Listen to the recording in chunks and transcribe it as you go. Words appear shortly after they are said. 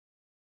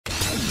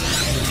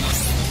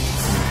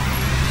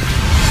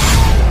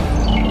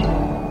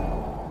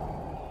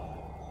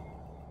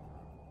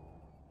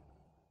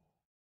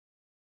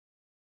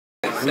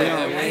We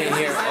in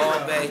here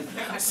all day.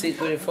 Sick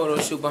Wid It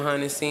Photoshoot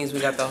behind the scenes. We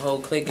got the whole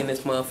clique in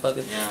this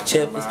motherfucker.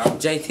 Chippass,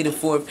 JT the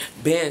 4th,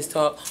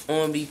 Bandztalk,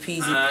 OMB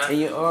Peezy, and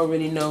you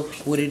already know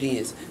what it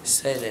is.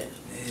 Say that.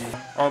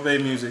 All day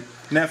music.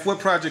 Nef, what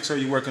projects are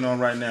you working on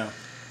right now?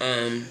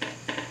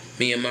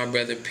 Me and my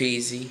brother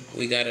Peezy,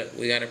 we got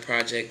a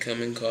project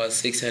coming called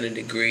 600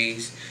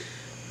 Degrees.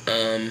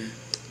 I'm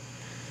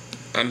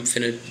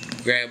finna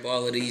grab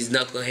all of these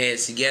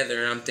knuckleheads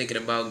together, and I'm thinking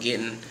about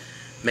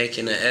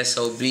making a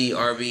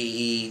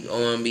SOBxRBE and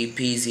OMB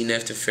Peezy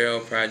Nef The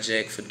Pharaoh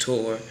project for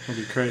tour.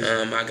 That'd be crazy.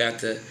 I got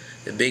the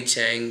Big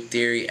Chain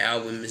Theory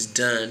album is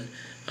done.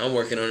 I'm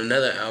working on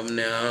another album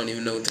now. I don't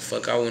even know what the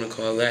fuck I want to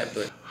call that,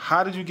 but.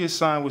 How did you get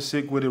signed with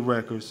Sick Wid It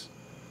Records?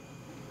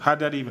 How'd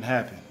that even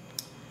happen?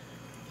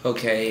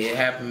 Okay, it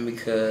happened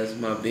because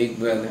my big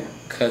brother,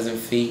 Cousin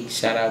Feek,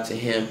 shout out to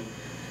him.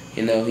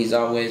 You know, he's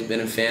always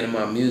been a fan of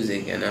my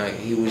music, and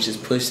he was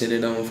just pushing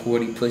it on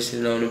 40,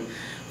 pushing it on him.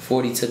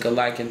 40 took a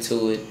liking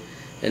to it,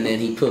 and then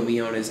he put me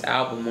on his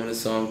album on a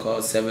song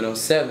called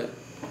 707.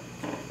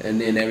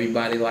 And then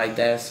everybody liked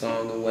that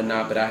song and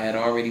whatnot, but I had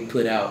already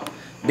put out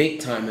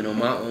Big Timing on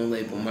my own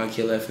label, My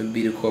Kill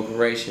F&B the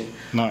Corporation.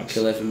 Nice.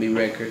 Kill F&B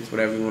Records,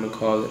 whatever you want to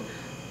call it.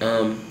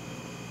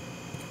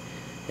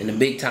 And the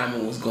Big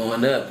Timing was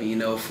going up, and, you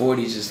know,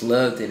 40 just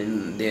loved it,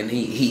 and then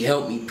he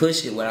helped me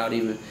push it without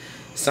even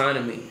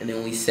signing me. And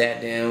then we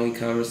sat down, we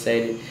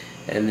conversated,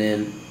 and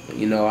then,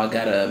 you know, I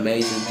got an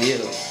amazing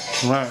deal.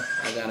 Right.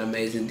 I got an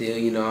amazing deal.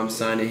 You know, I'm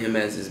signing him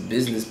as his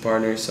business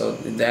partner, so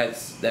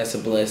that's a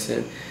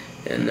blessing.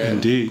 And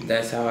indeed,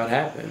 that's how it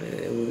happened.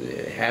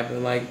 It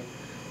happened like.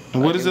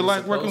 And what is it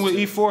like working with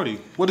E40?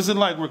 What is it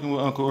like working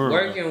with Uncle Earl?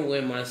 Working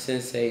with my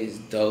sensei is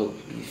dope.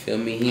 You feel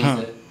me?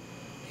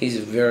 He's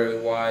a very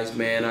wise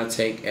man. I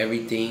take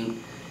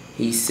everything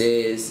he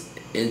says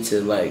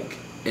into like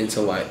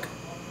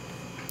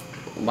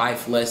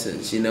life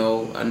lessons. You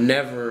know, I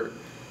never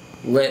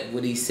let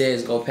what he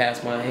says go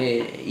past my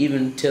head.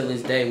 Even till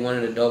this day, one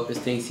of the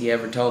dopest things he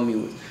ever told me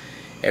was,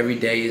 every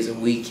day is a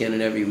weekend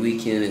and every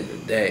weekend is a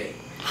day.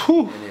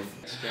 Whew.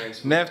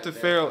 Nef The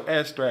Pharaoh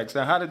extracts.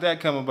 Now, how did that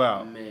come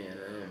about? Man,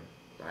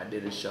 I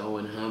did a show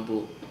in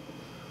Humboldt,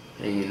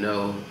 and you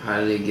know, how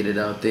did they get it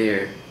out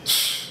there?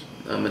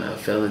 I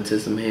fell into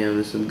some ham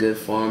and some good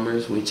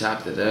farmers. We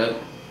chopped it up,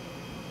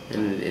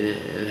 and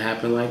it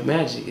happened like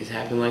magic. It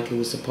happened like it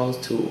was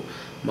supposed to.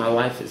 My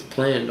life is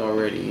planned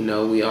already. You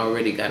know, we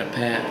already got a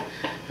path.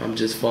 I'm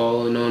just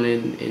following on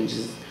it and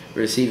just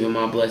receiving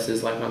my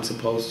blessings like I'm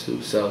supposed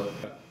to. So.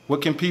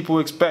 What can people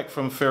expect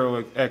from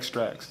Pharaoh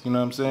extracts? You know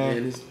what I'm saying?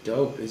 Man, it's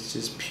dope. It's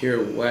just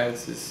pure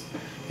wax.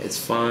 It's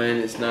fine.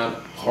 It's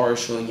not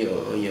harsh on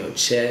your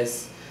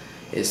chest.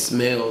 It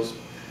smells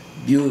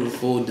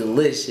beautiful,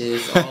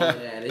 delicious, all of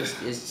that.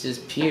 It's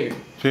just pure.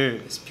 Pure.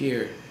 It's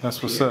pure. That's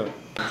pure. what's up.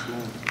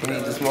 We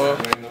need this more.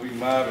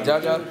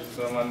 JoJo.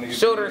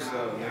 Shooters.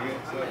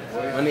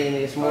 I need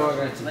this more.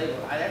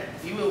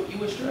 You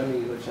was straight. I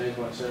need to go change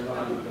my shirt. My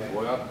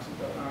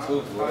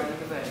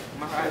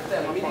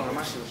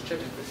shit was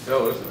tripping. Yo,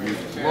 this is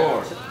beautiful.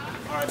 Lord.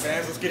 Alright,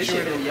 Bands, let's get you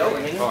in the yoga.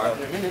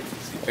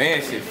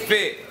 Man, shit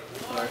fit.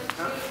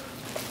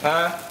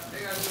 Huh?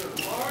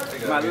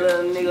 My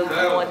little niggas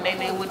going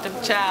they with them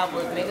child,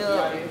 but nigga.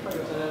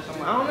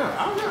 I don't know.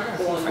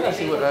 I gotta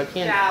see what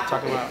Ken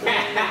talking about.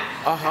 Man.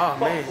 I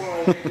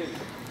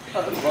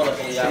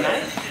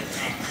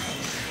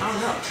don't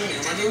know. Am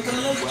I doing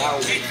something else? Wow.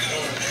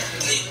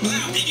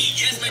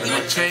 My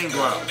chain go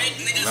out.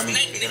 Let me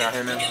get out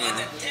here now.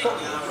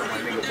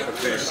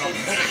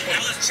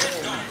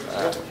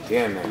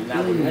 Damn, man.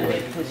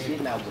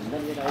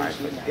 Alright,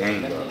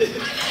 damn.